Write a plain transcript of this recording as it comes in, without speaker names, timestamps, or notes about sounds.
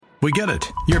We get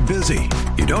it. You're busy.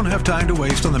 You don't have time to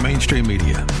waste on the mainstream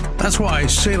media. That's why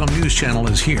Salem News Channel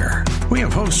is here. We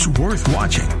have hosts worth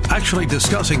watching, actually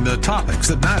discussing the topics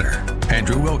that matter.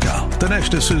 Andrew Wilkow,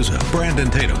 Dinesh D'Souza, Brandon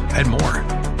Tatum, and more.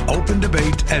 Open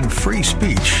debate and free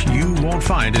speech you won't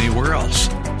find anywhere else.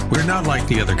 We're not like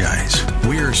the other guys.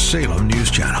 We're Salem News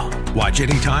Channel. Watch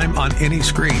anytime on any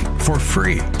screen for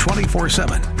free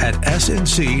 24/7 at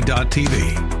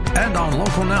snc.tv and on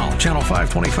Local Now, Channel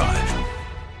 525.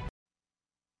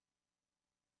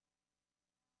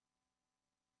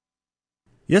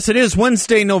 Yes, it is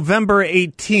Wednesday, November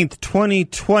 18th,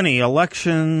 2020.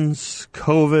 Elections,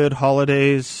 COVID,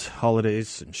 holidays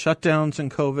and shutdowns and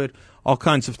COVID, all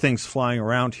kinds of things flying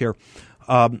around here.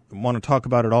 Want to talk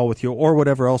about it all with you or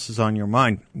whatever else is on your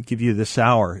mind. I'll give you this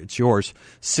hour. It's yours.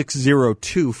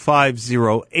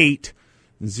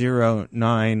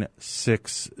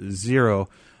 602-508-0960.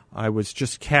 I was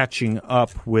just catching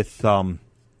up with Governor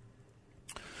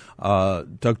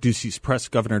Doug Ducey's press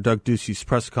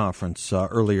conference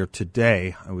earlier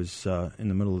today. I was in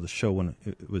the middle of the show when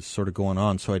it was sort of going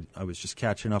on, so I was just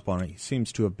catching up on it. He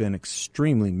seems to have been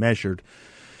extremely measured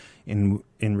in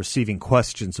receiving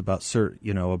questions about certifying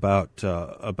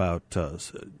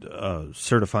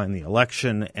the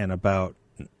election and about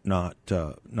not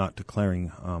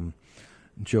declaring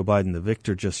Joe Biden the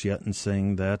victor just yet, and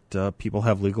saying that people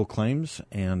have legal claims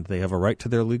and they have a right to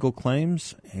their legal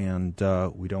claims, and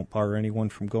we don't bar anyone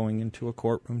from going into a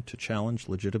courtroom to challenge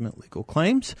legitimate legal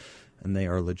claims, and they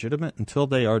are legitimate until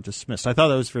they are dismissed. I thought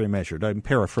that was very measured. I'm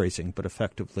paraphrasing, but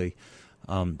effectively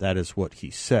that is what he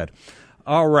said.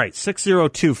 All right,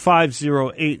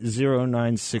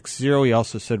 602-508-0960. He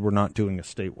also said we're not doing a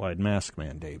statewide mask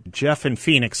mandate. Jeff in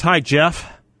Phoenix. Hi,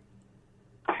 Jeff.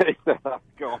 Hey, how's it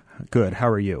going? Good. How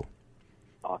are you?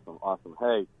 Awesome.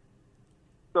 Hey,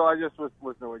 so I just was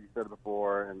listening to what you said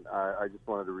before, and I just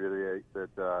wanted to reiterate that,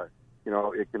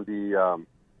 it can be,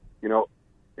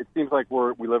 it seems like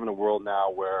we live in a world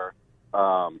now where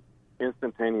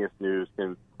instantaneous news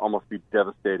can almost be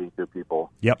devastating to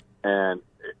people. Yep. And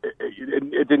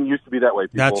it didn't used to be that way.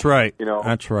 People, that's right.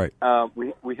 That's right.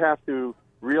 We have to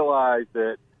realize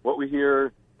that what we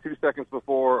hear 2 seconds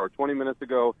before or 20 minutes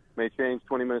ago may change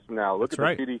 20 minutes from now. Look at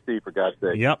the CDC, for God's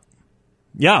sake. Yep.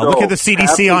 Yeah, so, look at the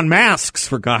CDC on masks,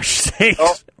 for gosh sakes.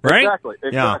 Oh, right?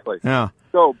 Exactly. Yeah.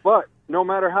 So, but no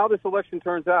matter how this election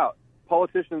turns out,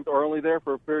 politicians are only there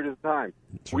for a period of time.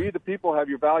 That's right. We, the people, have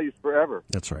your values forever.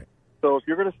 That's right. So if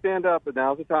you're going to stand up, and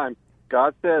now's the time,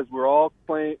 God says we're all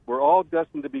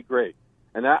destined to be great.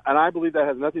 And I believe that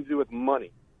has nothing to do with money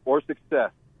or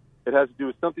success. It has to do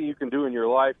with something you can do in your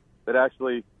life that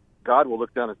actually God will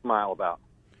look down and smile about.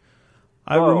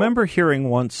 I remember hearing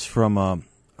once from a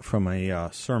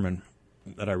sermon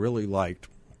that I really liked,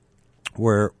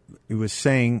 where he was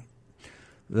saying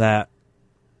that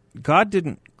God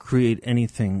didn't create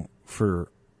anything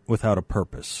without a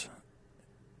purpose,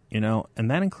 and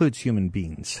that includes human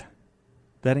beings.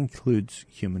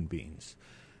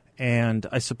 And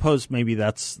I suppose maybe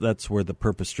that's where the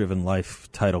purpose-driven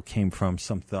life title came from.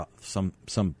 Some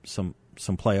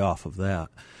play off of that.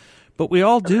 But we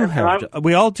all do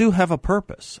have a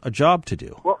purpose, a job to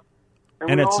do. Well,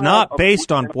 and it's not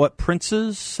based on what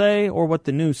princes say or what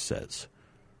the news says.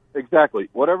 Exactly.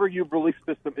 Whatever your belief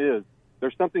system is,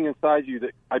 there's something inside you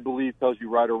that I believe tells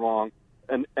you right or wrong.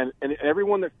 And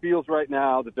everyone that feels right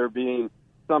now that they're being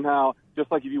somehow, just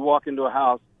like if you walk into a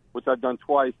house, which I've done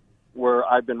twice, where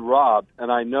I've been robbed,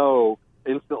 and I know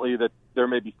instantly that there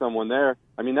may be someone there.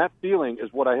 I mean, that feeling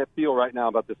is what I feel right now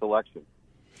about this election.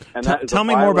 And tell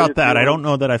me more about that. I don't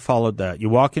know that I followed that. You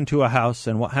walk into a house,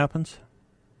 and what happens?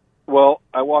 Well,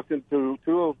 I walked into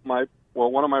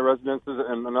one of my residences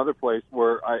and another place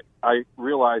where I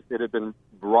realized it had been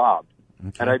robbed.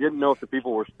 Okay. And I didn't know if the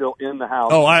people were still in the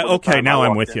house. Oh, okay, now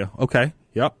I'm with you. Okay,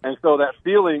 yep. And so that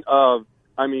feeling of,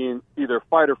 either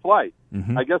fight or flight,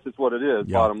 I guess it's what it is,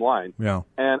 bottom line. Yeah.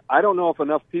 And I don't know if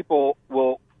enough people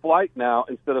will flight now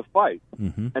instead of fight.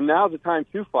 And now's the time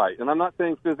to fight. And I'm not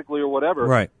saying physically or whatever.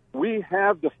 Right. We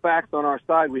have the facts on our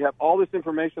side. We have all this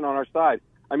information on our side.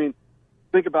 I mean,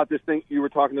 think about this thing. You were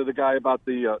talking to the guy about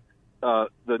the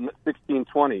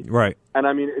 1620. Right. And,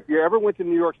 if you ever went to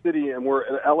New York City and were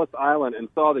at Ellis Island and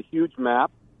saw the huge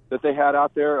map that they had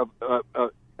out there,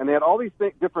 and they had all these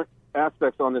different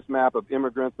aspects on this map of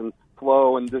immigrants and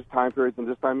flow and this time period and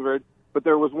this time period, but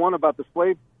there was one about the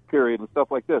slave period and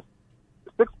stuff like this.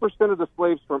 6% of the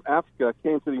slaves from Africa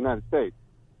came to the United States.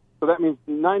 So that means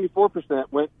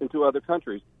 94% went into other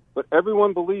countries. But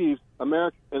everyone believes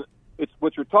America, and it's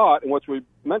what you're taught and what we're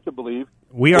meant to believe,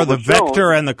 We are the we're shown-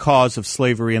 vector and the cause of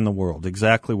slavery in the world.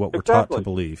 Exactly what we're taught to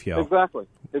believe. Yeah. Exactly.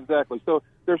 So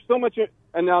there's so much,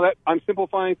 and now that I'm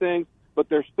simplifying things, but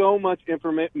there's so much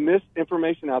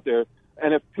misinformation out there.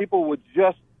 And if people would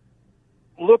just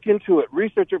look into it,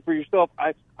 research it for yourself.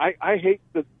 I hate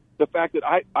the fact that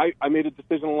I made a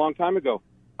decision a long time ago.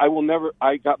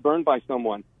 I got burned by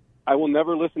someone. I will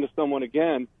never listen to someone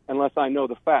again unless I know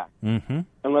the facts,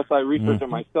 unless I research it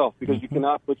myself, because you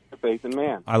cannot put your faith in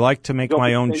man. I like to make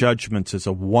my own judgments is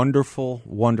a wonderful,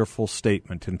 wonderful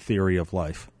statement in theory of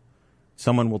life.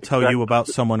 Someone will tell you about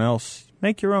someone else.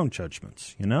 Make your own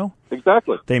judgments, you know?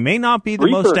 Exactly. They may not be the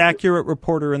most accurate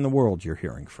reporter in the world you're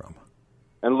hearing from.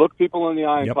 And look people in the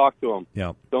eye and talk to them.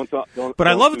 Yep. But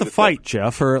I love the fight,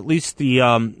 Jeff, or at least the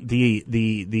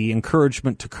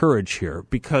encouragement to courage here,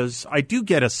 because I do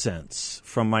get a sense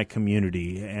from my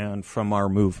community and from our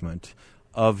movement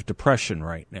of depression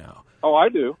right now. Oh, I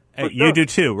do. You do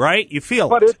too, right? You feel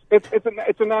but it.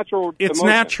 It's a natural. It's emotion.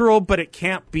 natural, but it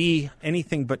can't be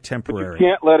anything but temporary. But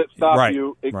you can't let it stop Right.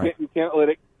 you. Right. You can't let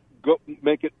it go.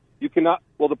 Make it. You cannot.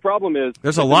 Well, the problem is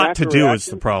there's a lot to do. Is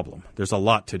the problem? There's a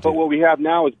lot to do. But what we have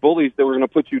now is bullies that were going to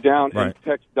put you down Right.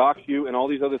 and dox you and all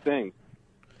these other things.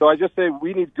 So I just say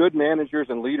we need good managers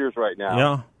and leaders right now.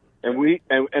 Yeah.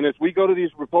 And as we go to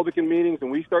these Republican meetings and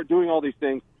we start doing all these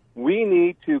things, we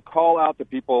need to call out to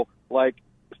people like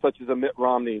such as a Mitt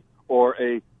Romney or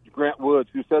a Grant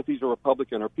Woods who says he's a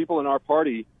Republican, or people in our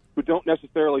party who don't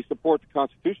necessarily support the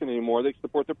Constitution anymore. They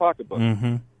support their pocketbook.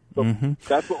 So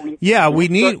that's what we. Yeah, we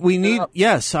need.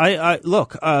 Yes, I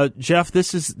look, Jeff.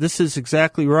 This is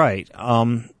exactly right.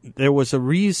 There was a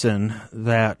reason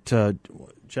that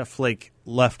Jeff Flake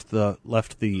left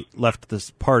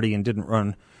this party and didn't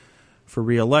run for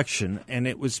re-election, and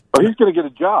it was. Oh, he's going to get a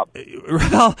job.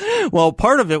 Well,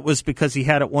 part of it was because he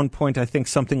had at one point, I think,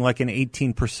 something like an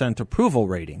 18% approval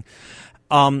rating.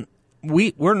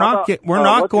 We're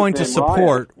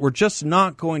just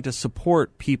not going to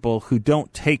support people who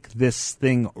don't take this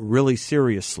thing really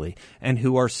seriously and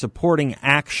who are supporting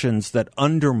actions that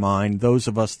undermine those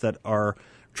of us that are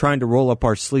trying to roll up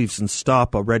our sleeves and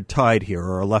stop a red tide here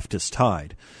or a leftist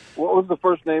tide. What was the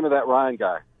first name of that Ryan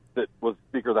guy that was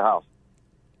Speaker of the House?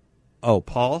 Oh,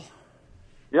 Paul?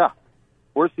 Yeah.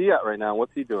 Where's he at right now?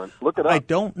 What's he doing? Look it up. I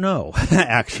don't know,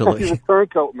 actually. He's a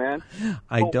turncoat, man.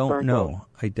 I don't know.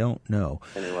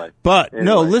 Anyway. But,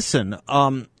 no, listen,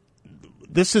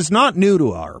 this is not new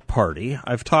to our party.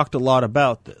 I've talked a lot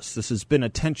about this. This has been a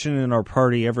tension in our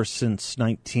party ever since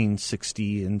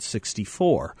 1960 and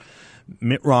 64.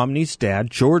 Mitt Romney's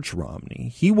dad, George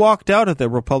Romney, he walked out of the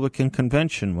Republican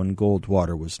convention when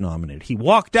Goldwater was nominated. He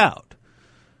walked out.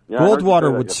 Yeah,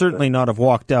 Goldwater would certainly not have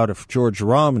walked out if George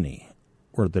Romney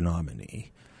were the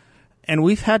nominee. And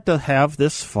we've had to have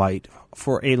this fight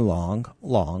for a long,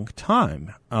 long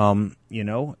time. Reagan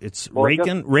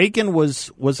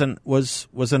was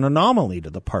an anomaly to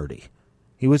the party.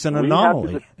 He was an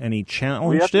anomaly, and he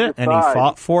challenged it, and he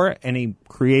fought for it, and he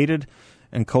created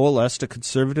and coalesced a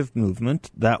conservative movement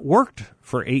that worked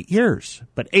for 8 years.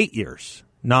 But 8 years,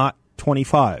 not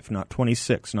 25, not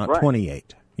 26, not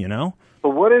 28, you know?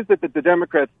 But what is it that the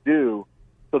Democrats do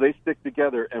so they stick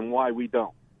together, and why we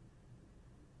don't?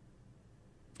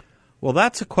 Well,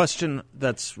 that's a question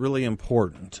that's really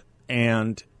important.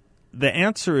 And the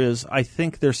answer is, I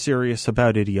think they're serious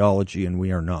about ideology, and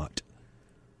we are not.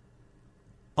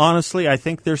 Honestly, I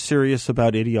think they're serious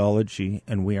about ideology,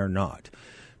 and we are not.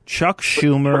 Chuck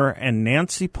Schumer and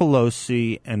Nancy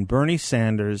Pelosi and Bernie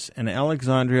Sanders and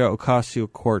Alexandria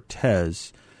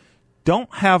Ocasio-Cortez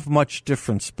don't have much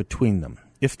difference between them.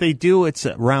 If they do, it's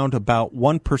around about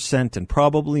 1% and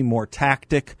probably more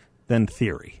tactic than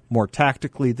theory, more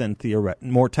tactical than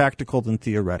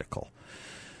theoretical.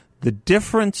 The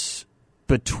difference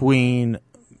between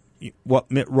what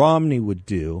Mitt Romney would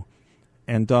do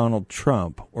and Donald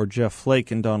Trump, or Jeff Flake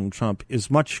and Donald Trump,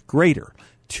 is much greater.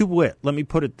 To wit, let me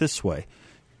put it this way.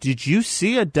 Did you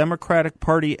see a Democratic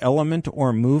Party element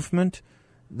or movement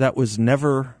that was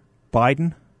never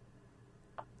Biden?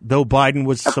 Though Biden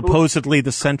was supposedly the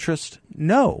centrist?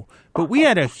 No. But we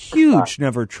had a huge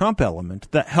never Trump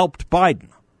element that helped Biden.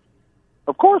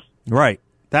 Of course. Right.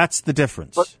 That's the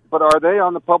difference. But are they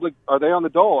on the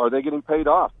dole? Are they getting paid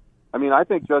off? I mean, I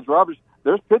think Judge Roberts,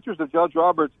 there's pictures of Judge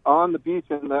Roberts on the beach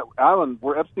in that island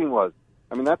where Epstein was.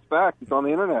 I mean, that's fact. It's on the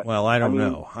internet. Well, I don't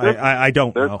know. I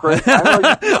don't know.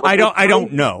 I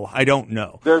don't know. I don't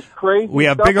know. There's crazy. We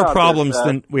have bigger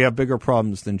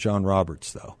problems than John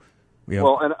Roberts, though.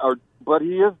 But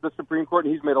he is the Supreme Court,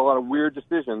 and he's made a lot of weird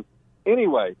decisions.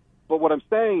 Anyway, but what I'm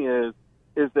saying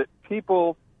is that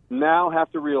people now have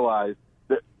to realize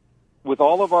that with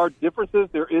all of our differences,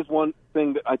 there is one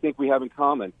thing that I think we have in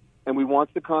common, and we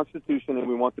want the Constitution and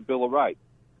we want the Bill of Rights.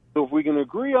 So if we can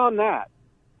agree on that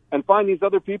and find these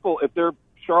other people, if they're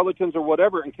charlatans or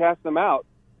whatever, and cast them out,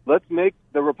 let's make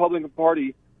the Republican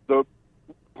Party the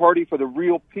party for the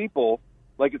real people,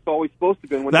 like it's always supposed to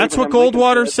be. That's what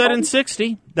Goldwater said in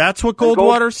 60. That's what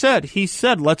Goldwater said. He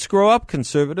said, let's grow up,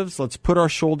 conservatives. Let's put our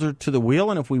shoulder to the wheel,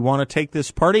 and if we want to take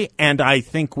this party, and I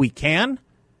think we can,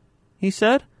 he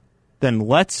said, then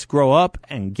let's grow up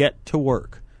and get to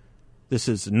work. This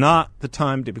is not the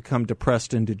time to become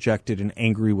depressed and dejected and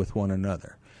angry with one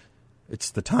another.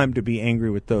 It's the time to be angry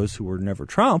with those who were never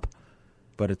Trump,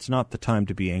 but it's not the time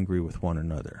to be angry with one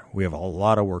another. We have a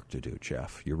lot of work to do,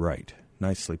 Jeff. You're right.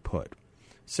 Nicely put.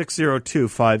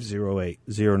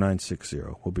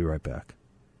 602-508-0960. We'll be right back.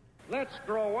 Let's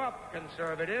grow up,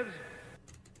 conservatives.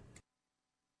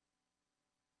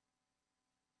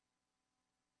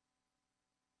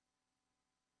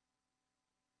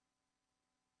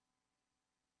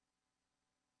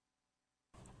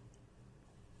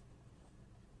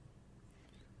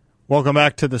 Welcome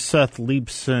back to the Seth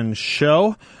Leibsohn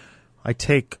Show. I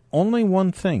take only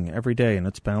one thing every day, and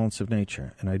it's Balance of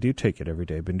Nature. And I do take it every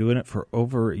day. I've been doing it for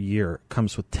over a year. It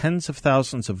comes with tens of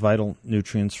thousands of vital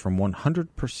nutrients from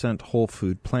 100% whole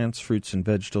food, plants, fruits, and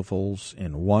vegetables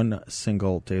in one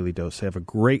single daily dose. They have a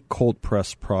great cold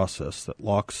press process that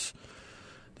locks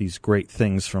these great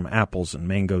things from apples and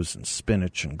mangoes and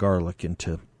spinach and garlic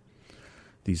into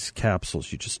these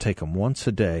capsules. You just take them once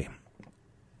a day.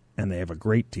 And they have a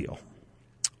great deal,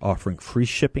 offering free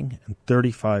shipping and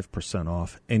 35%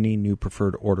 off any new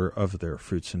preferred order of their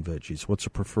fruits and veggies. What's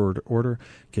a preferred order?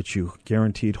 Gets you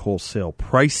guaranteed wholesale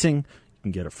pricing. You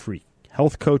can get a free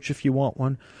health coach if you want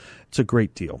one. It's a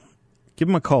great deal. Give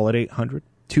them a call at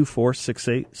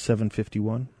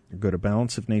 800-2468-751 or go to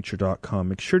balanceofnature.com.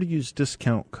 Make sure to use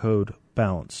discount code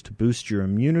BALANCE to boost your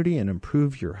immunity and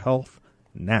improve your health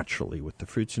naturally with the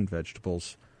fruits and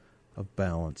vegetables of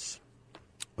Balance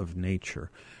of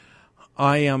Nature.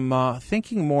 I am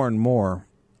thinking more and more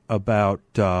about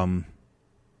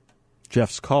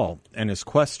Jeff's call and his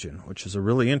question, which is a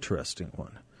really interesting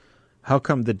one. How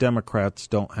come the Democrats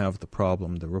don't have the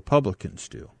problem the Republicans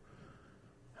do?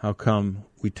 How come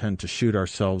we tend to shoot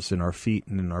ourselves in our feet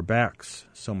and in our backs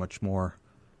so much more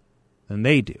than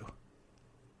they do?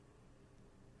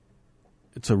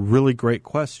 It's a really great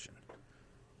question.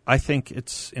 I think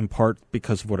it's in part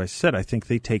because of what I said. I think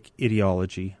they take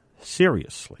ideology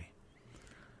seriously.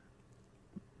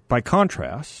 By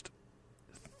contrast,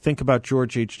 think about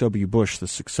George H.W. Bush, the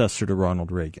successor to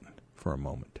Ronald Reagan, for a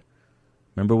moment.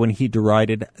 Remember when he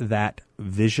derided that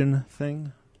vision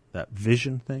thing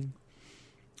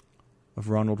of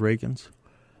Ronald Reagan's?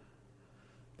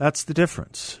 That's the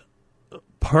difference.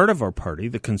 Part of our party,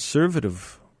 the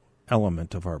conservative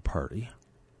element of our party,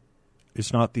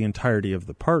 is not the entirety of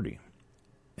the party.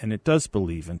 And it does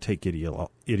believe and take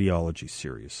ideology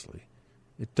seriously.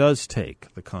 It does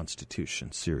take the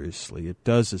Constitution seriously. It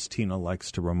does, as Tina likes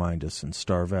to remind us in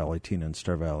Star Valley, Tina in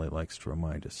Star Valley likes to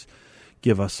remind us,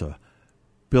 give us a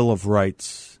Bill of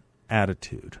Rights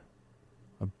attitude.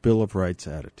 A Bill of Rights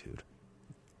attitude.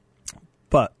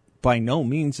 But by no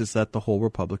means is that the whole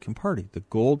Republican Party. The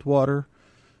Goldwater,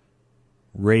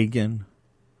 Reagan,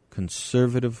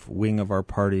 conservative wing of our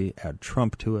party, add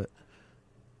Trump to it,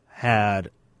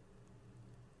 had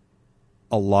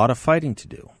a lot of fighting to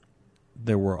do.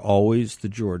 There were always the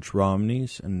George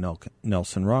Romneys and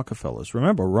Nelson Rockefellers.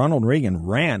 Remember, Ronald Reagan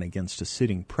ran against a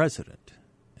sitting president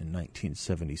in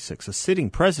 1976, a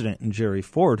sitting president in Jerry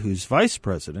Ford, whose vice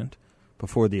president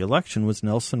before the election was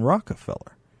Nelson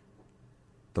Rockefeller.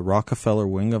 The Rockefeller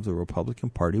wing of the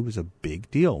Republican Party was a big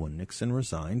deal. When Nixon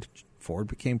resigned, Ford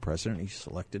became president, he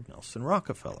selected Nelson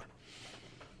Rockefeller.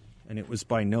 And it was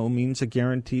by no means a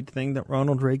guaranteed thing that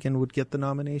Ronald Reagan would get the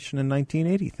nomination in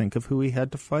 1980. Think of who he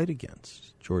had to fight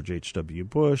against. George H.W.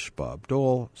 Bush, Bob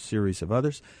Dole, a series of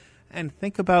others. And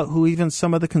think about who even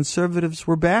some of the conservatives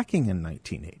were backing in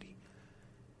 1980.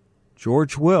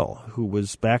 George Will, who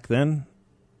was back then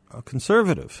a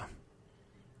conservative.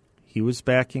 He was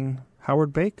backing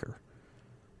Howard Baker.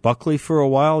 Buckley, for a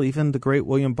while, even the great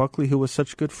William Buckley, who was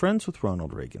such good friends with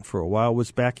Ronald Reagan, for a while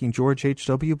was backing George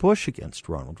H.W. Bush against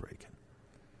Ronald Reagan.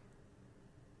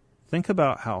 Think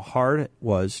about how hard it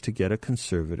was to get a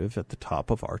conservative at the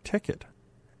top of our ticket,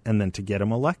 and then to get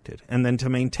him elected, and then to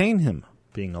maintain him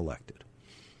being elected.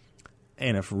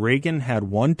 And if Reagan had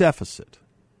one deficit,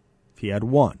 if he had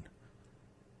one,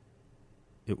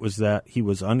 it was that he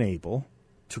was unable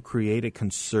to create a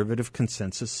conservative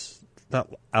consensus that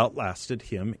outlasted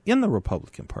him in the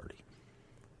Republican Party.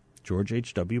 George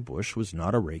H.W. Bush was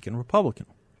not a Reagan Republican.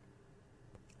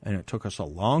 And it took us a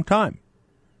long time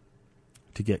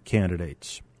to get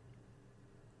candidates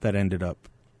that ended up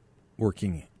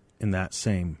working in that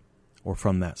same or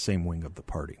from that same wing of the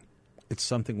party. It's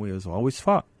something we have always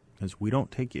fought, because we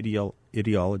don't take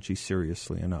ideology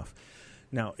seriously enough.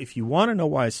 Now, if you want to know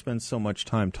why I spend so much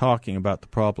time talking about the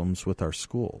problems with our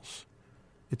schools,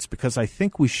 it's because I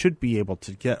think we should be able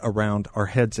to get around our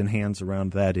heads and hands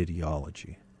around that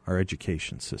ideology, our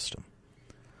education system.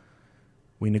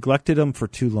 We neglected them for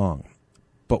too long,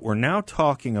 but we're now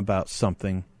talking about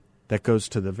something that goes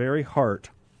to the very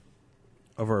heart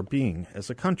of our being as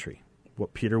a country,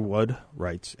 what Peter Wood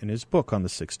writes in his book on the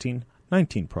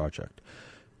 1619 Project.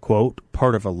 Quote,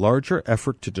 part of a larger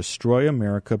effort to destroy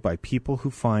America by people who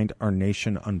find our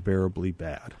nation unbearably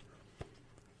bad.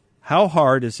 How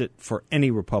hard is it for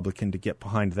any Republican to get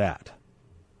behind that,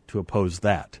 to oppose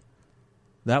that?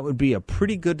 That would be a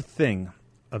pretty good thing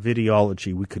of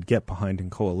ideology we could get behind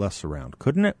and coalesce around,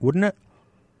 couldn't it? Wouldn't it?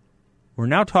 We're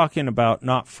now talking about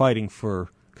not fighting for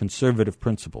conservative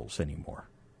principles anymore.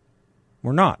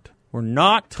 We're not. We're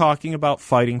not talking about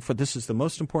fighting for, this is the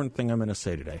most important thing I'm going to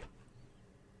say today,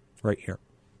 right here.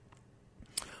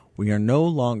 We are no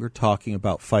longer talking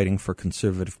about fighting for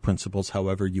conservative principles,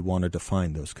 however you want to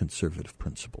define those conservative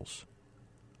principles.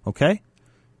 Okay?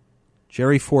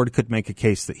 Jerry Ford could make a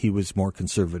case that he was more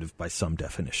conservative by some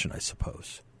definition, I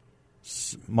suppose.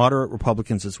 Moderate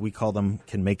Republicans, as we call them,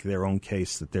 can make their own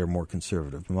case that they're more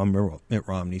conservative. Remember Mitt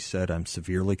Romney said, I'm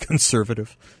severely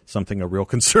conservative, something a real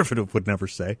conservative would never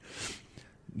say.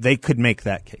 They could make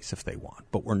that case if they want.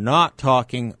 But we're not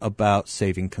talking about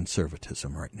saving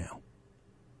conservatism right now.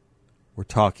 We're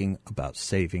talking about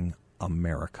saving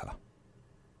America.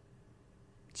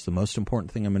 It's the most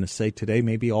important thing I'm going to say today,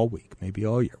 maybe all week, maybe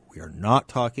all year. We are not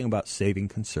talking about saving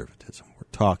conservatism. We're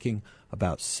talking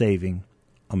about saving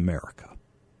America.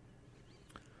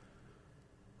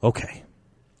 Okay.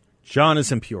 John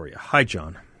is in Peoria. Hi,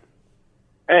 John.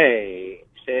 Hey,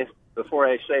 Seth. Before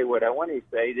I say what I want to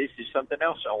say, this is something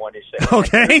else I want to say.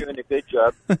 Okay. You're doing a good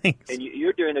job. Thanks. And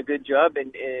you're doing a good job,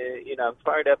 and, I'm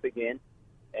fired up again,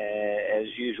 as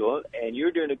usual. And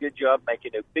you're doing a good job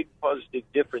making a big positive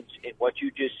difference in what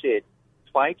you just said.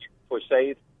 Fight for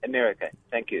Save America.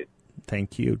 Thank you.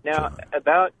 Thank you, Now, John.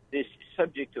 about this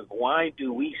subject of why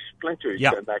do we splinter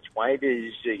so much? Why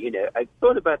does, I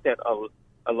thought about that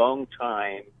a long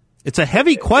time. It's a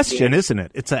heavy question, isn't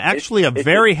it? It's actually a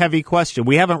very heavy question.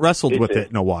 We haven't wrestled with it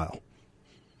in a while.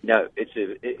 No, it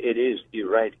is.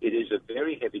 You're right. It is a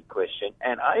very heavy question,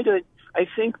 and I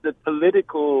think the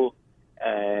political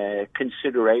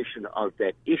consideration of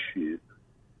that issue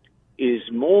is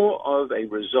more of a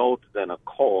result than a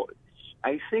cause.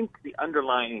 I think the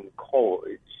underlying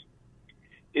cause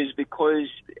is because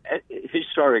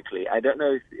historically, I don't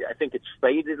know, I think it's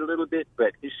faded a little bit,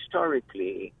 but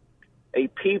historically, a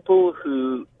people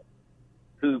who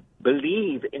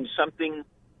believe in something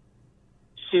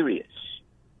serious,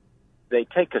 they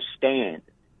take a stand.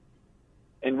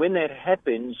 And when that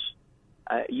happens,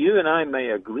 you and I may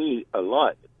agree a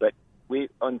lot, but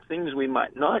on things we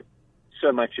might not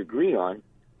so much agree on,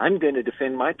 I'm going to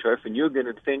defend my turf and you're going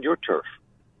to defend your turf.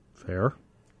 Fair.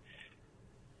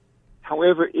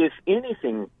 However, if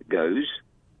anything goes,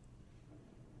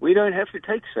 we don't have to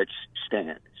take such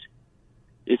stands.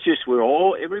 It's just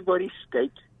everybody's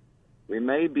state. We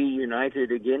may be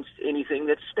united against anything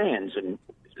that stands, and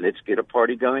let's get a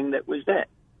party going that was that.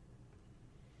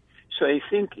 So I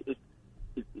think,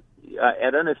 I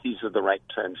don't know if these are the right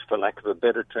terms, for lack of a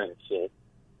better term said,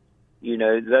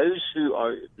 those who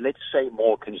are, let's say,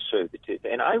 more conservative,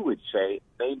 and I would say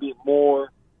maybe more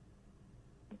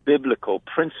biblical,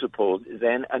 principled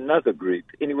than another group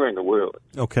anywhere in the world.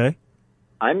 Okay.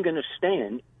 I'm going to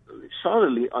stand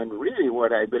solidly on really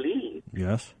what I believe.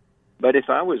 Yes. But if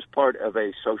I was part of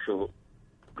a social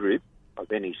group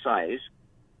of any size,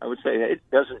 I would say it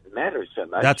doesn't matter so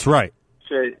much. That's right.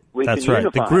 So we That's can right.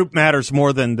 unify. The group matters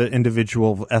more than the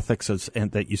individual ethics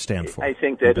that you stand for. I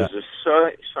think that is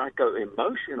a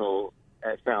psycho-emotional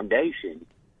foundation,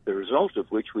 the result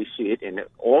of which we see it in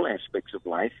all aspects of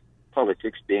life,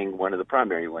 politics being one of the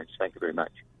primary ones. Thank you very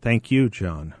much. Thank you,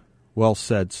 John. Well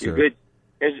said, sir. You're good.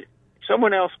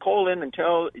 Someone else call in and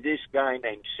tell this guy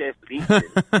named Seth Leeson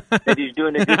that he's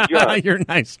doing a good job. You're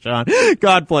nice, John.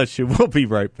 God bless you. We'll be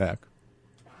right back.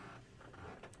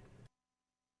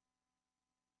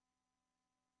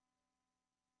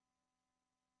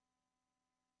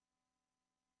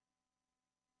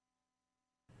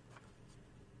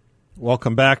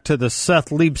 Welcome back to the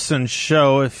Seth Leibson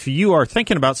Show. If you are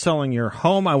thinking about selling your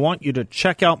home, I want you to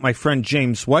check out my friend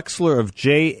James Wexler of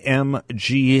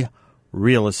JMG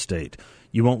Real Estate.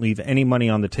 You won't leave any money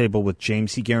on the table with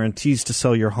James. He guarantees to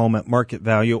sell your home at market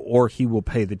value, or he will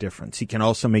pay the difference. He can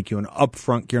also make you an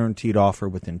upfront guaranteed offer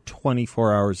within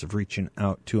 24 hours of reaching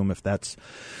out to him if that's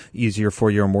easier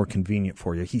for you or more convenient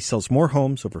for you. He sells more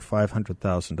homes over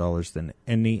 $500,000 than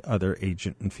any other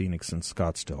agent in Phoenix and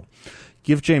Scottsdale.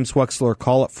 Give James Wexler a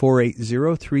call at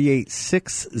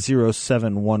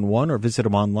 480-386-0711 or visit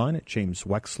him online at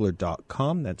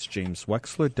jameswexler.com. That's James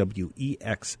Wexler,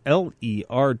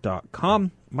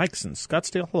 WEXLER.com. Mike's in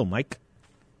Scottsdale. Hello, Mike.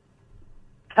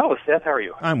 Hello, Seth. How are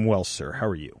you? I'm well, sir. How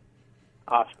are you?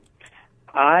 Awesome.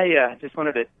 I just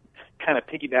wanted to kind of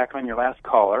piggyback on your last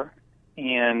caller,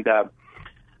 and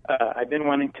I've been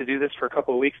wanting to do this for a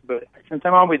couple of weeks, but since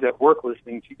I'm always at work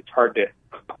listening to you, it's hard to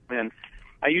call in.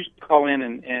 I usually call in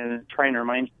and try and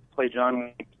remind you to play John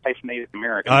Wayne's Hyphenated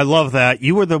American. I love that.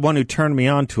 You were the one who turned me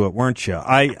on to it, weren't you?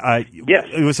 Yes.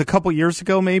 It was a couple years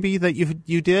ago, maybe, that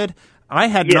you did. I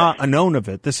had not known of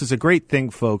it. This is a great thing,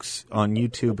 folks, on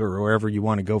YouTube or wherever you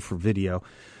want to go for video.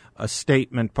 A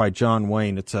statement by John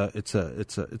Wayne. It's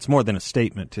more than a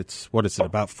statement. It's, what is it,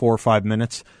 about 4 or 5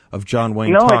 minutes of John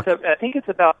Wayne talk? No, I think it's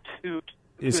about two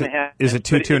and a half. Is it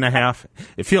two and a half?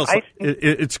 It feels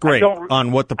it's great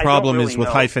on what the problem is with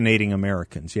hyphenating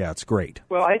Americans. Yeah, it's great.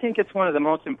 Well, I think it's one of the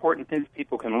most important things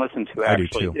people can listen to.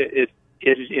 Actually, I do too.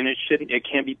 It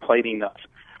can't be played enough.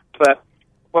 But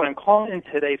what I'm calling in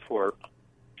today for,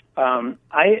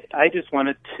 I just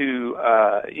wanted to,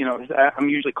 I'm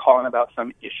usually calling about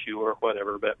some issue or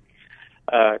whatever, but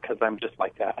because I'm just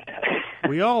like that.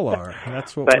 We all are.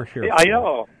 That's what we're here for. I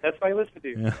know. That's why I listen to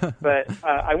you. Yeah. But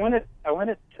I wanted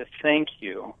to thank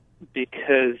you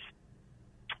because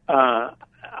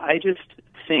I just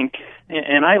think,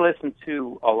 and I listen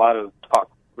to a lot of talk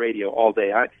radio all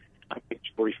day. I make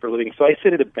jewelry for a living, so I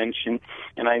sit at a bench and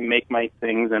I make my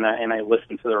things and I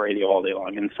listen to the radio all day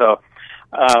long. And so,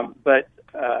 but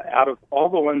out of all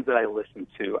the ones that I listen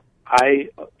to, I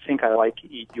think I like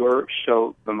your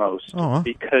show the most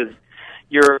because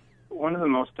you're one of the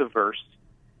most diverse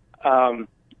in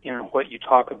what you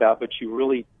talk about, but you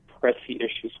really press the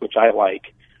issues, which I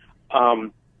like.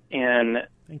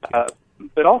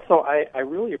 But also, I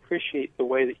really appreciate the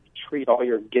way that you treat all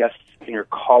your guests and your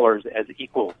callers as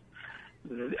equals.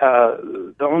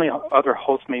 The only other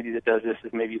host maybe that does this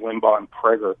is maybe Limbaugh and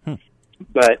Prager,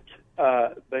 but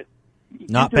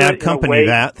not bad company.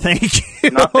 That thank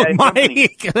you, not bad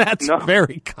Mike. Company. That's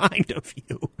very kind of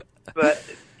you. But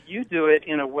you do it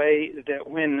in a way that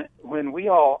when we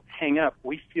all hang up,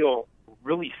 we feel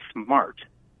really smart.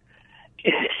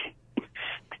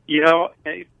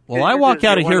 Well, I walk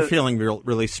out of here feeling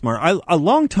really smart. A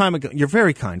long time ago, you're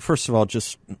very kind. First of all,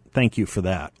 just thank you for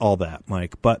that, all that,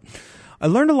 Mike. But I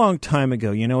learned a long time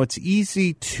ago, it's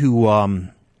easy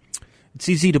to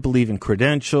believe in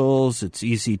credentials. It's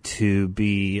easy to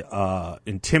be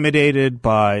intimidated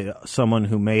by someone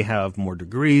who may have more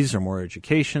degrees or more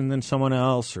education than someone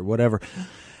else or whatever.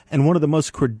 And one of the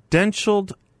most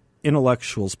credentialed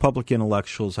intellectuals, public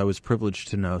intellectuals I was privileged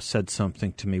to know, said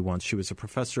something to me once. She was a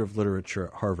professor of literature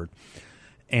at Harvard,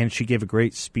 and she gave a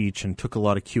great speech and took a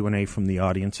lot of Q&A from the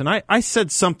audience. And I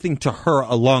said something to her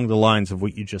along the lines of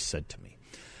what you just said to me.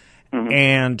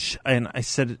 Mm-hmm. And I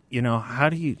said, how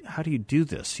do you do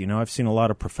this? I've seen a lot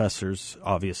of professors,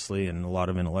 obviously, and a lot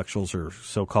of intellectuals or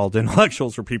so-called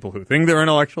intellectuals or people who think they're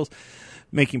intellectuals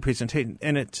making presentations,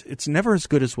 and it's never as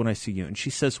good as when I see you. And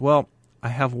she says, well, I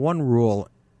have one rule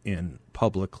in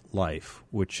public life,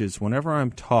 which is whenever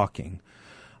I'm talking,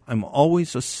 I'm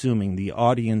always assuming the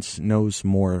audience knows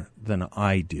more than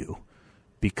I do,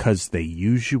 because they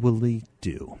usually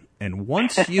do. And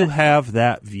once you have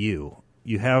that view,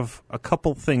 you have a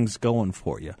couple things going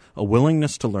for you. A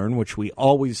willingness to learn, which we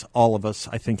always, all of us,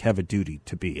 I think, have a duty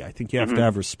to be. I think you have to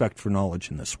have respect for knowledge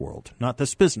in this world, not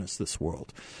this business, this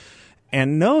world.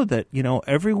 And know that,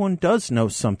 everyone does know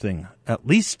something, at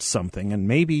least something, and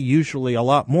maybe usually a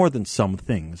lot more than some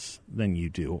things than you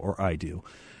do or I do.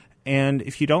 And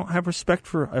if you don't have respect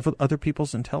for other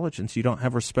people's intelligence, you don't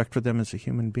have respect for them as a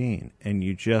human being, and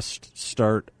you just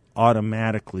start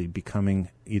automatically becoming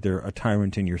either a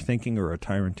tyrant in your thinking or a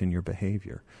tyrant in your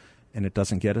behavior, and it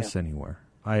doesn't get us anywhere.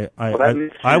 I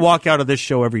walk out of this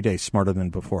show every day smarter than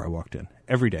before I walked in,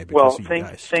 every day because of you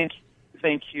guys.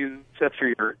 Thank you, Seth,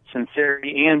 for your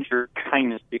sincerity and your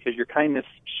kindness, because your kindness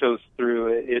shows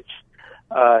through. It's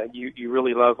you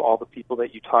really love all the people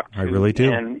that you talk to. I really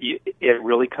do, and it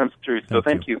really comes through. So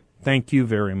thank you. Thank you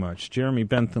very much. Jeremy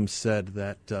Bentham said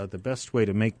that the best way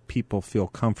to make people feel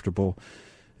comfortable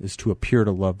is to appear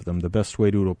to love them. The best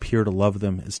way to appear to love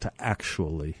them is to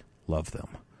actually love them.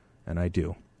 And I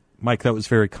do. Mike, that was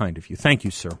very kind of you. Thank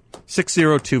you, sir.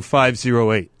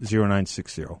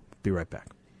 602-508-0960. Be right back.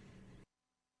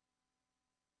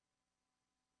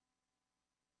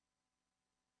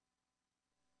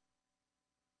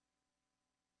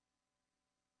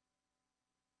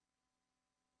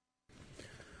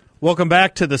 Welcome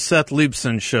back to the Seth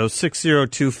Leibsohn Show,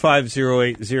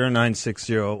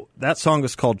 602-508-0960. That song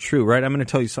is called True, right? I'm going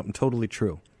to tell you something totally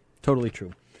true. Totally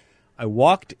true. I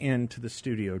walked into the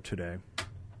studio today,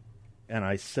 and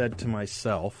I said to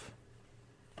myself,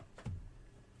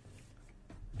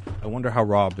 I wonder how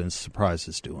Robin Surprise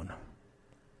is doing.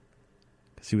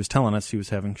 Because he was telling us he was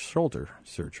having shoulder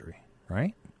surgery,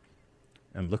 right?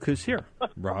 And look who's here,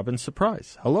 Robin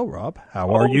Surprise. Hello, Rob.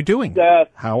 How are you doing? Seth,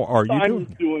 How are you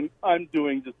doing? I'm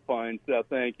doing just fine, Seth.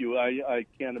 Thank you. I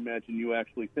can't imagine you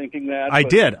actually thinking that. I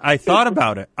did. I thought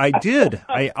about it. I did.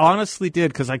 I honestly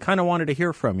did, because I kind of wanted to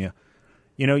hear from you.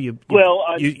 You know, you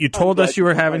told us you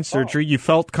were having surgery. You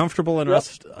felt comfortable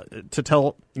enough to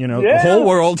tell, the whole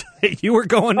world that you were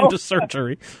going into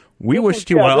surgery. We wished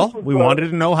you well. We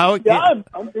wanted to know how it. I'm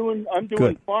doing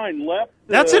fine.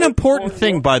 That's an important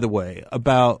thing, by the way,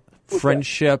 about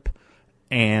friendship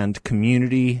and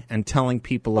community and telling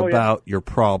people about your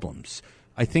problems.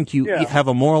 I think you have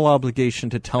a moral obligation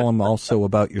to tell them also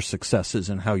about your successes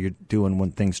and how you're doing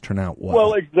when things turn out well.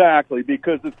 Well, exactly,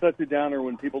 because it's such a downer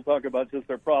when people talk about just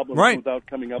their problems without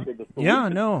coming up with a solution. Yeah,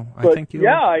 no, I think you.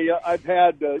 Yeah, I've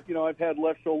had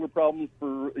left shoulder problems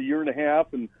for a year and a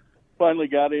half, and finally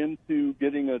got into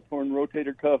getting a torn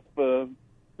rotator cuff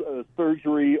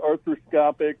surgery,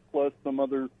 arthroscopic, plus some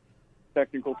other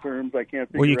technical terms I can't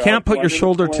figure out. Well, you can't put your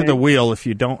shoulder to the wheel if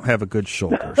you don't have a good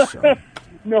shoulder. So.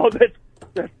 No, that's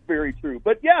very true.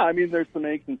 But yeah, I mean, there's some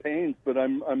aches and pains, but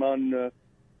I'm on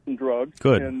some drugs.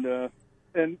 Good. And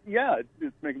yeah,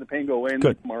 it's making the pain go away. And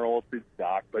Good. then tomorrow I'll see the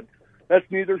doc. But that's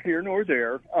neither here nor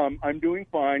there. I'm doing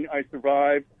fine. I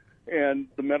survived. And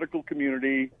the medical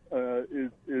community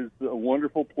is a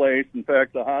wonderful place. In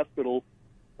fact, the hospital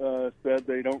said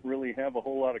they don't really have a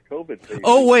whole lot of COVID patients.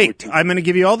 Oh, wait. I'm going to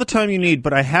give you all the time you need,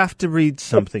 but I have to read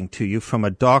something to you from a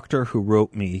doctor who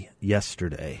wrote me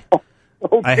yesterday.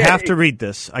 Okay. I have to read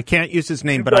this. I can't use his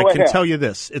name, but I can tell you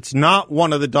this. It's not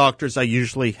one of the doctors I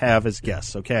usually have as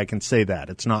guests, okay? I can say that.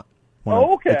 It's not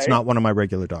it's not one of my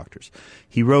regular doctors.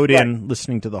 He wrote in,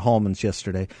 listening to the Hallmans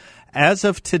yesterday, as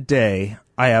of today,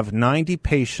 I have 90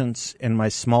 patients in my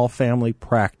small family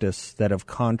practice that have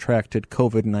contracted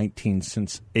COVID-19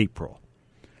 since April.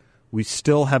 We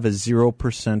still have a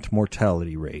 0%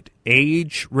 mortality rate.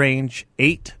 Age range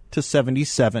 8 to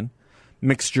 77.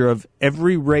 Mixture of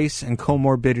every race and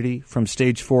comorbidity, from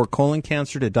stage 4 colon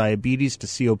cancer to diabetes to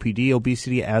COPD,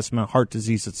 obesity, asthma, heart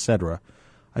disease, etc.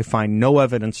 I find no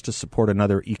evidence to support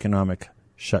another economic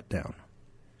shutdown.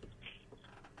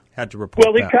 Had to report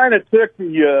Well, he kind of took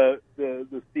the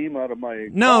steam out of my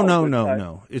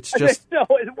No. It's just no.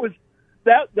 It was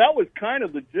that was kind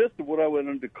of the gist of what I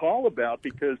wanted to call about,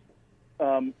 because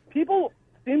people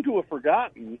seem to have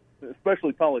forgotten,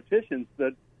 especially politicians,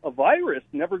 that a virus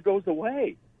never goes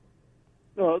away.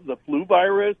 The flu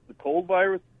virus, the cold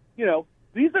virus,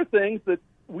 these are things that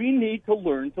we need to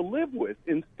learn to live with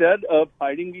instead of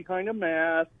hiding behind a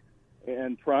mask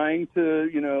and trying to,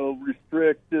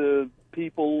 restrict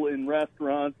people in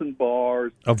restaurants and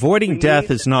bars. Avoiding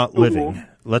death is not living.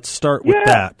 Let's start with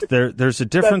that. There's a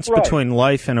difference between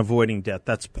life and avoiding death.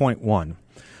 That's point one.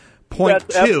 Point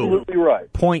That's two. Absolutely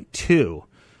right. Point two.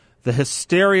 The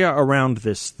hysteria around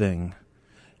this thing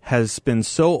has been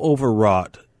so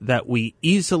overwrought that we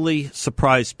easily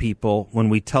surprise people when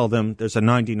we tell them there's a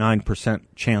 99%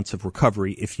 chance of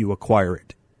recovery if you acquire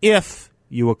it. If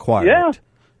you acquire it.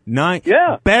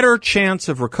 Better chance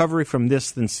of recovery from this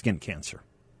than skin cancer.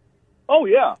 Oh,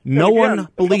 yeah. No one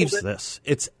believes this.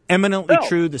 It's eminently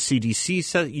true. The CDC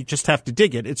says you just have to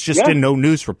dig it. It's just in no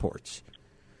news reports.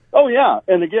 Oh, yeah.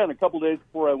 And again, a couple days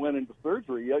before I went into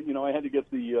surgery, I had to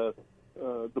get the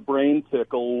brain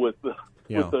tickle with the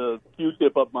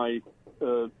Q-tip up my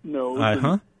nose.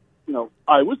 Uh-huh. And,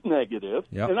 I was negative,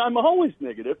 and I'm always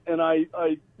negative, and I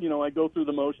go through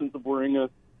the motions of wearing a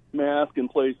mask in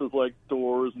places like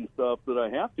stores and stuff that I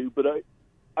have to, but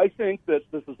I think that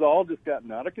this has all just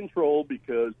gotten out of control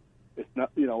because it's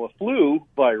not, a flu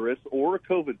virus or a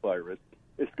COVID virus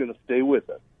is going to stay with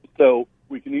us. So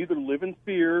we can either live in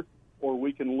fear or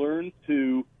we can learn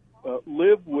to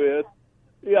live with.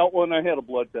 Yeah, well, and I had a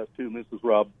blood test too. Mrs.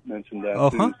 Rob mentioned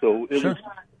that too. So it was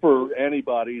for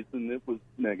antibodies, and it was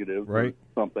negative, or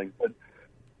something.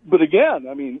 But again,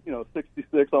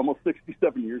 66, almost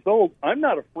 67 years old. I'm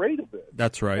not afraid of it.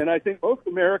 That's right. And I think most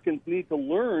Americans need to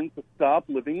learn to stop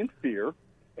living in fear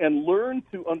and learn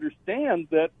to understand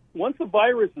that once a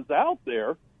virus is out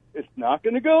there, It's not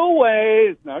going to go away.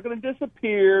 It's not going to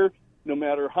disappear, no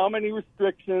matter how many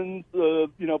restrictions,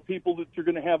 people that you're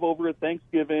going to have over at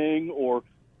Thanksgiving, or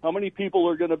how many people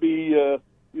are going to be,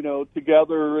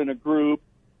 together in a group.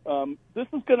 This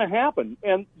is going to happen.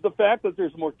 And the fact that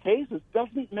there's more cases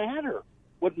doesn't matter.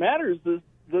 What matters is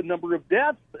the number of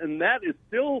deaths, and that is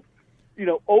still,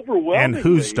 overwhelmingly. And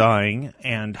who's dying,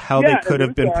 and how they could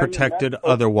have been protected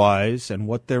otherwise, and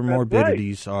what their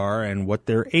morbidities are, and what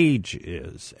their age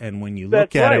is. And when you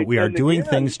look at it, we are doing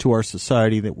things to our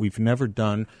society that we've never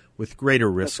done with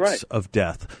greater risks of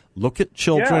death. Look at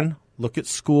children, look at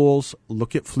schools,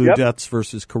 look at flu deaths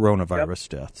versus coronavirus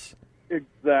deaths.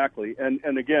 Exactly.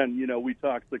 And again, we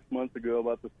talked 6 months ago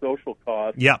about the social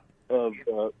cost of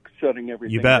shutting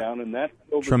everything down, and that's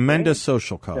tremendous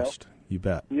social cost. You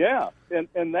bet. Yeah,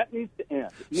 and that needs to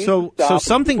end. So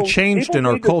something changed in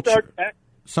our culture.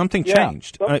 Something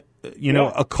changed.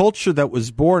 A culture that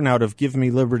was born out of give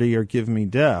me liberty or give me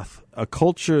death. A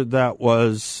culture that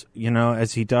was,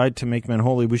 as he died to make men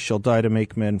holy, we shall die to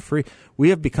make men free. We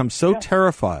have become so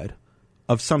terrified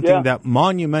of something that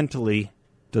monumentally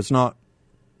does not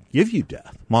give you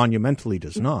death. Monumentally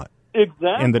does not.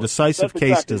 Exactly. In the decisive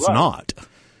case does not.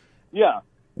 Yeah.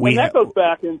 And that goes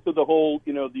back into the whole,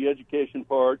 the education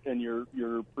part, and your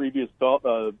previous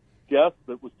guest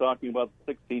that was talking about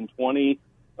 1620.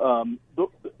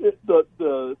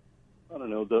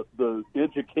 The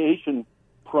education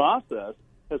process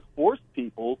has forced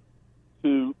people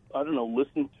to,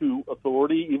 listen to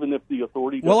authority, even if the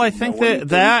authority doesn't I think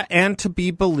that and to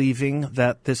be believing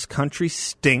that this country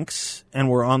stinks and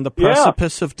we're on the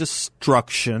precipice of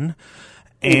destruction.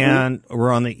 And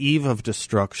we're on the eve of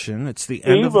destruction. It's the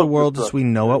end of the world as we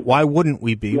know it. Why wouldn't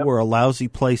we be? We're a lousy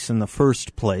place in the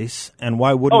first place. And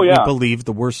why wouldn't we believe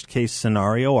the worst-case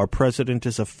scenario? Our president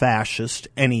is a fascist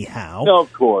anyhow. No,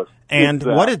 of course. And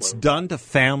what it's done to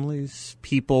families,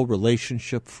 people,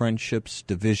 relationship, friendships,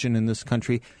 division in this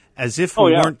country, as if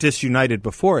we weren't disunited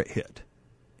before it hit.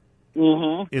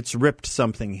 It's ripped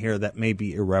something here that may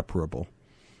be irreparable.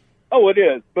 Oh, it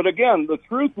is. But again, the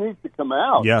truth needs to come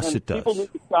out. Yes, and it does. People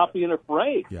need to stop being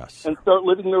afraid and start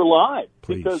living their lives.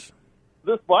 Please. Because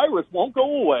this virus won't go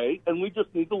away, and we just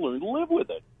need to learn to live with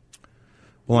it.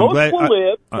 Well, Most will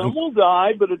live, some will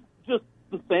die, but it's just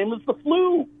the same as the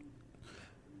flu.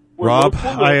 Rob,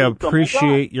 I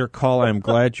appreciate your call. I'm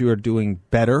glad you are doing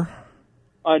better.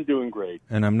 I'm doing great.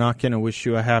 And I'm not going to wish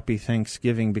you a happy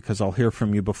Thanksgiving because I'll hear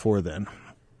from you before then.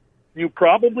 You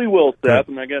probably will, Seth,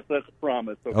 and I guess that's a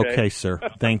promise, okay? Okay, sir.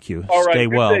 Thank you. All right, Stay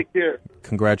well. Take care.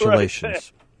 Congratulations.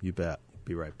 Right. You bet.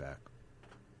 Be right back.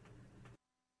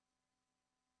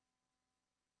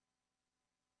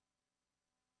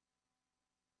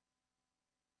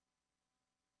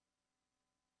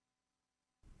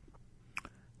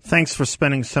 Thanks for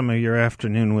spending some of your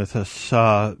afternoon with us.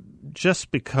 Just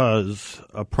because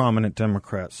a prominent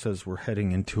Democrat says we're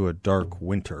heading into a dark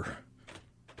winter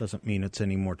doesn't mean it's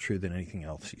any more true than anything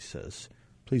else he says.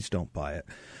 Please don't buy it.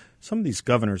 Some of these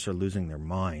governors are losing their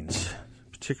minds,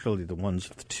 particularly the ones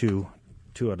of the two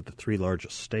out of the three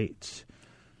largest states.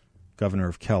 Governor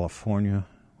of California,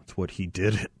 with what he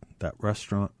did at that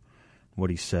restaurant, what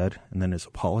he said, and then his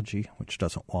apology, which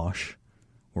doesn't wash.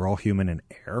 We're all human in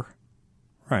air.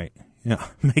 Right, yeah,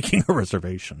 making a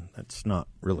reservation. That's not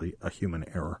really a human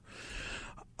error.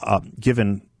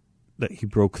 Given that he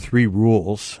broke 3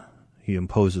 rules he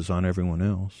imposes on everyone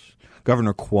else.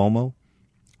 Governor Cuomo,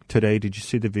 today, did you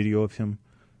see the video of him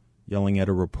yelling at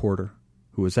a reporter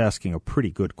who was asking a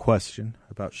pretty good question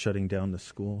about shutting down the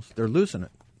schools? They're losing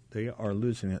it. They are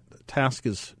losing it. The task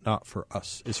is not for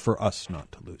us, is for us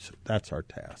not to lose it. That's our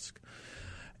task.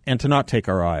 And to not take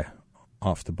our eye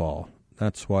off the ball.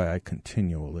 That's why I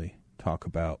continually talk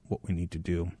about what we need to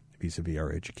do vis-a-vis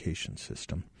our education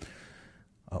system.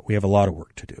 We have a lot of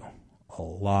work to do. A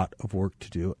lot of work to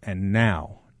do, and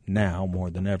now more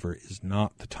than ever is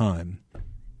not the time,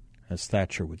 as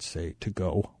Thatcher would say, to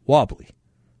go wobbly.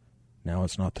 Now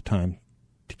is not the time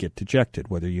to get dejected,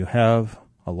 whether you have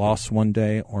a loss one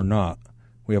day or not.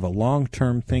 We have a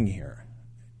long-term thing here,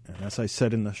 and as I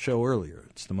said in the show earlier,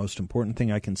 it's the most important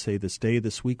thing I can say this day,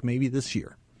 this week, maybe this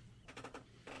year.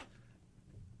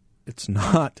 It's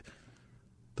not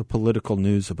the political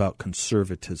news about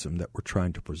conservatism that we're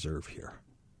trying to preserve here.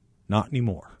 Not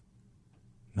anymore.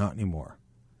 Not anymore.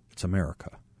 It's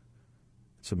America.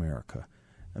 It's America.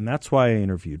 And that's why I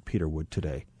interviewed Peter Wood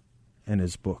today and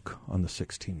his book on the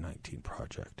 1619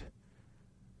 Project.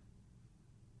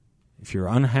 If you're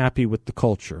unhappy with the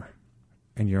culture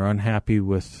and you're unhappy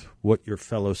with what your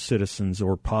fellow citizens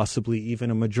or possibly even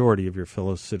a majority of your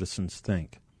fellow citizens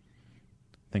think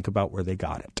about where they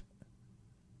got it.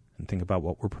 and think about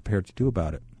what we're prepared to do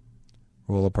about it.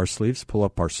 Roll up our sleeves, pull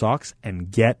up our socks,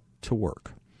 and get to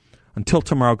work. Until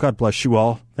tomorrow, God bless you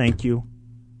all. Thank you.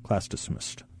 Class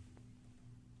dismissed.